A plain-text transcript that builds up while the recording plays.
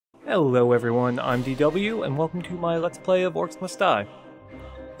Hello everyone, I'm DW, and welcome to my Let's Play of Orcs Must Die.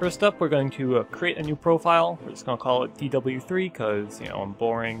 First up, we're going to create a new profile. We're just going to call it DW3, because, you know, I'm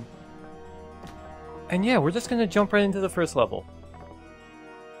boring. And yeah, we're just going to jump right into the first level.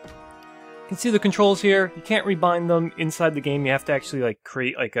 You can see the controls here. You can't rebind them inside the game. You have to actually,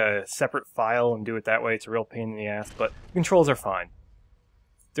 create, a separate file and do it that way. It's a real pain in the ass, but the controls are fine.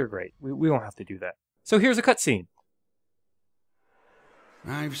 They're great. We don't have to do that. So here's a cutscene.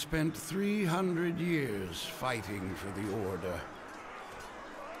 I've spent 300 years fighting for the Order.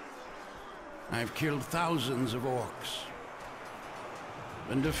 I've killed thousands of orcs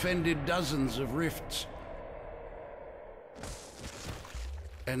and defended dozens of rifts.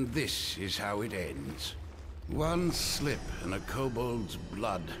 And this is how it ends. One slip and a kobold's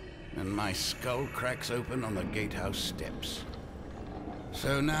blood, and my skull cracks open on the gatehouse steps.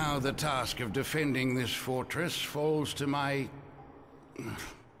 So now the task of defending this fortress falls to my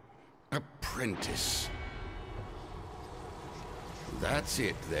apprentice. That's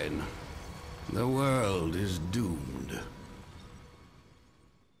it then. The world is doomed.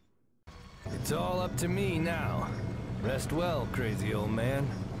 It's all up to me now. Rest well, crazy old man.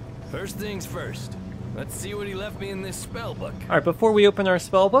 First things first. Let's see what he left me in this spellbook. Alright, before we open our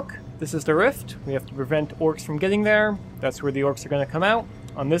spellbook, this is the rift. We have to prevent orcs from getting there. That's where the orcs are going to come out.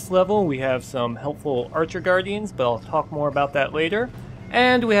 On this level, we have some helpful archer guardians, but I'll talk more about that later.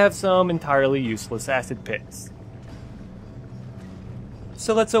 And we have some entirely useless acid pits.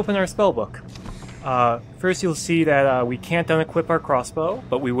 So let's open our spellbook. First you'll see that we can't unequip our crossbow,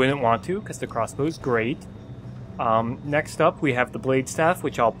 but we wouldn't want to because the crossbow is great. Next up we have the blade staff,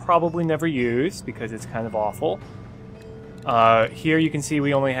 which I'll probably never use because it's kind of awful. Here you can see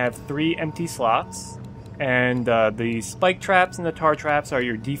we only have 3 empty slots, and the spike traps and the tar traps are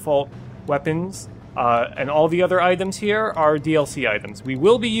your default weapons. And all the other items here are DLC items. We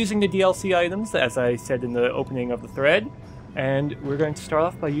will be using the DLC items, as I said in the opening of the thread, and we're going to start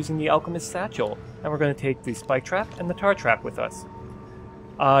off by using the Alchemist Satchel, and we're going to take the Spike Trap and the Tar Trap with us.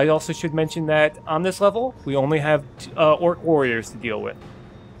 I also should mention that on this level, we only have Orc Warriors to deal with.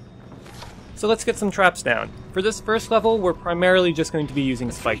 So let's get some traps down. For this first level, we're primarily just going to be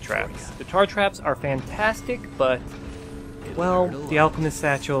using Spike Traps. The Tar Traps are fantastic, but, well, the Alchemist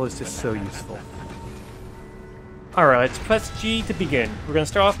Satchel is just so useful. Alright, let's press G to begin. We're going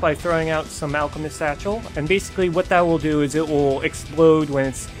to start off by throwing out some Alchemist Satchel, and basically what that will do is it will explode when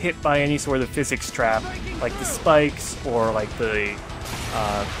it's hit by any sort of physics trap, like the spikes, or like the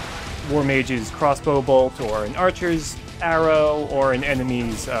War Mage's crossbow bolt, or an archer's arrow, or an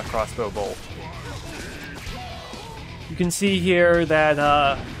enemy's crossbow bolt. You can see here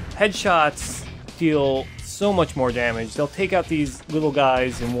that headshots deal so much more damage. They'll take out these little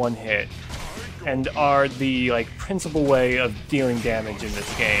guys in one hit, and are the principal way of dealing damage in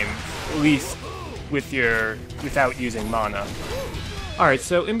this game, at least without using mana. Alright,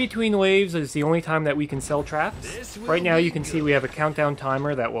 so in between waves is the only time that we can sell traps. Right now you can see we have a countdown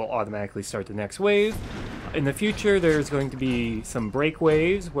timer that will automatically start the next wave. In the future there's going to be some break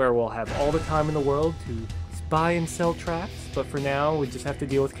waves where we'll have all the time in the world to buy and sell traps, but for now we just have to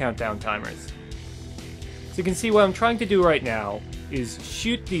deal with countdown timers. So you can see what I'm trying to do right now is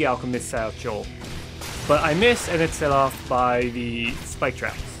shoot the Alchemist Satchel, but I miss and it's set off by the spike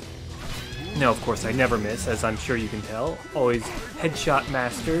traps. Now, of course, I never miss, as I'm sure you can tell. Always headshot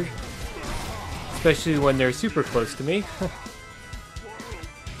master, especially when they're super close to me.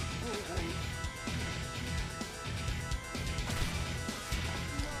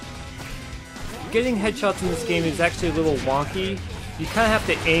 Getting headshots in this game is actually a little wonky. You kind of have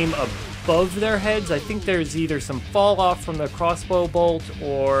to aim above their heads. I think there's either some fall off from the crossbow bolt,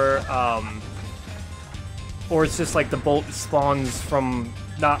 or it's just like the bolt spawns from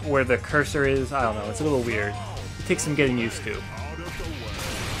not where the cursor is. I don't know, it's a little weird. It takes some getting used to.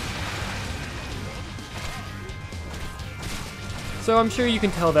 So I'm sure you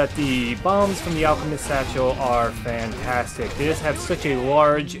can tell that the bombs from the Alchemist Satchel are fantastic. They just have such a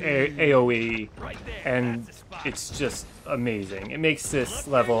large AoE, and it's just amazing. It makes this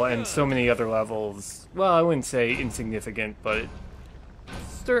level and so many other levels, well, I wouldn't say insignificant, but it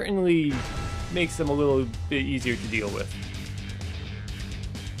certainly makes them a little bit easier to deal with.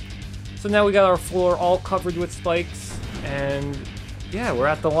 So now we got our floor all covered with spikes, and yeah, we're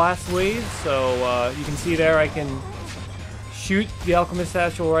at the last wave, so you can see there I can shoot the Alchemist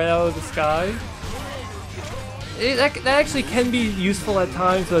Satchel right out of the sky. That actually can be useful at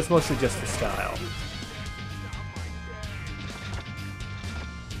times, but it's mostly just for style.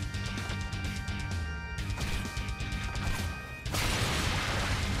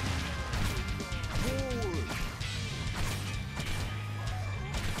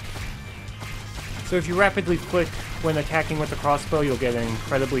 So if you rapidly click when attacking with the crossbow, you'll get an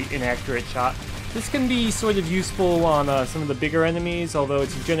incredibly inaccurate shot. This can be sort of useful on some of the bigger enemies, although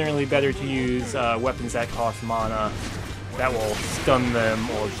it's generally better to use weapons that cost mana that will stun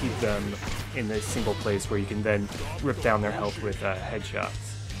them or keep them in a single place where you can then rip down their health with headshots.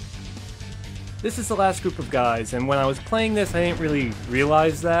 This is the last group of guys, and when I was playing this I didn't really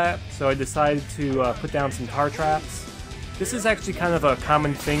realize that, so I decided to put down some tar traps. This is actually kind of a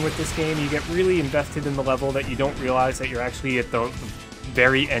common thing with this game. You get really invested in the level that you don't realize that you're actually at the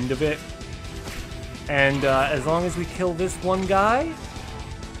very end of it. And as long as we kill this one guy,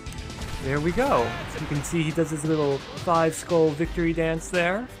 there we go. You can see he does his little 5-skull victory dance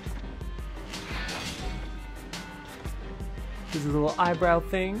there. His little eyebrow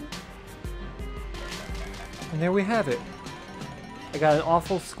thing. And there we have it. I got an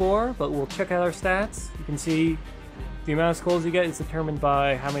awful score, but we'll check out our stats. You can see the amount of skulls you get is determined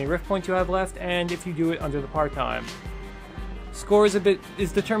by how many rift points you have left and if you do it under the par time. Score is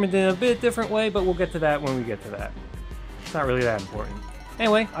determined in a bit different way, but we'll get to that when we get to that. It's not really that important.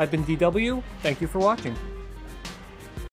 Anyway, I've been DW. Thank you for watching.